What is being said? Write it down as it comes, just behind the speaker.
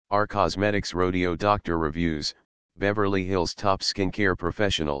Our Cosmetics Rodeo Doctor Reviews, Beverly Hills Top Skincare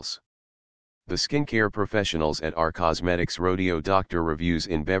Professionals. The skincare professionals at Our Cosmetics Rodeo Doctor Reviews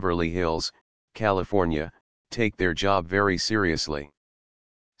in Beverly Hills, California, take their job very seriously.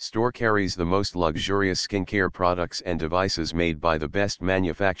 Store carries the most luxurious skincare products and devices made by the best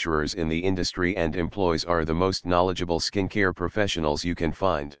manufacturers in the industry and employs are the most knowledgeable skincare professionals you can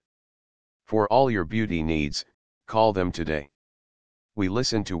find. For all your beauty needs, call them today. We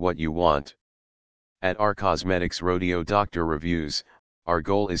listen to what you want. At Our Cosmetics Rodeo Doctor Reviews, our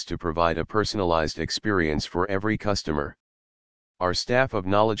goal is to provide a personalized experience for every customer. Our staff of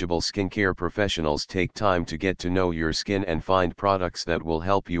knowledgeable skincare professionals take time to get to know your skin and find products that will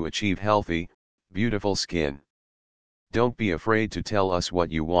help you achieve healthy, beautiful skin. Don't be afraid to tell us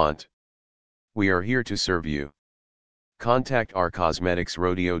what you want. We are here to serve you. Contact Our Cosmetics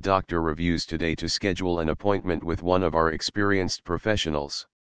Rodeo Doctor Reviews today to schedule an appointment with one of our experienced professionals.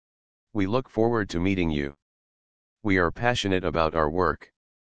 We look forward to meeting you. We are passionate about our work.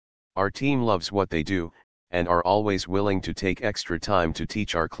 Our team loves what they do, and are always willing to take extra time to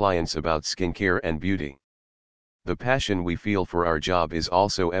teach our clients about skincare and beauty. The passion we feel for our job is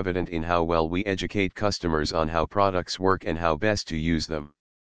also evident in how well we educate customers on how products work and how best to use them.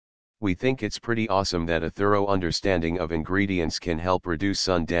 We think it's pretty awesome that a thorough understanding of ingredients can help reduce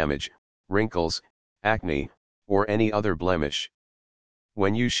sun damage, wrinkles, acne, or any other blemish.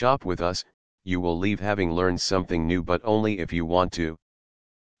 When you shop with us, you will leave having learned something new, but only if you want to.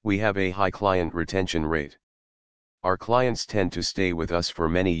 We have a high client retention rate. Our clients tend to stay with us for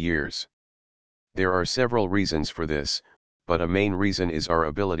many years. There are several reasons for this, but a main reason is our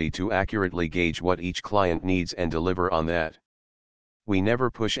ability to accurately gauge what each client needs and deliver on that. We never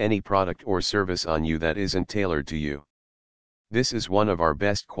push any product or service on you that isn't tailored to you. This is one of our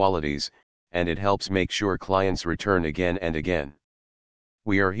best qualities, and it helps make sure clients return again and again.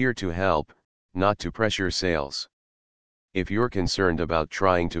 We are here to help, not to pressure sales. If you're concerned about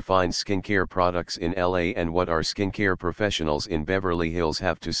trying to find skincare products in LA and what our skincare professionals in Beverly Hills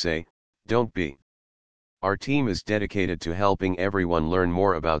have to say, don't be. Our team is dedicated to helping everyone learn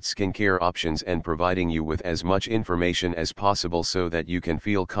more about skincare options and providing you with as much information as possible so that you can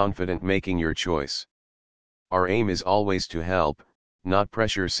feel confident making your choice. Our aim is always to help, not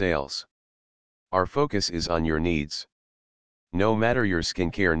pressure sales. Our focus is on your needs. No matter your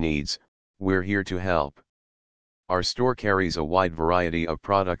skincare needs, we're here to help. Our store carries a wide variety of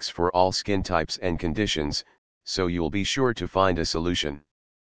products for all skin types and conditions, so you'll be sure to find a solution.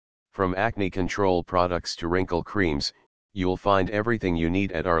 From acne control products to wrinkle creams, you'll find everything you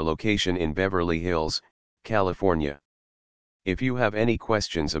need at our location in Beverly Hills, California. If you have any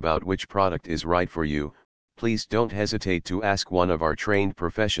questions about which product is right for you, please don't hesitate to ask one of our trained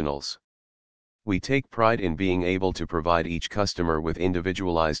professionals. We take pride in being able to provide each customer with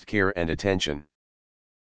individualized care and attention.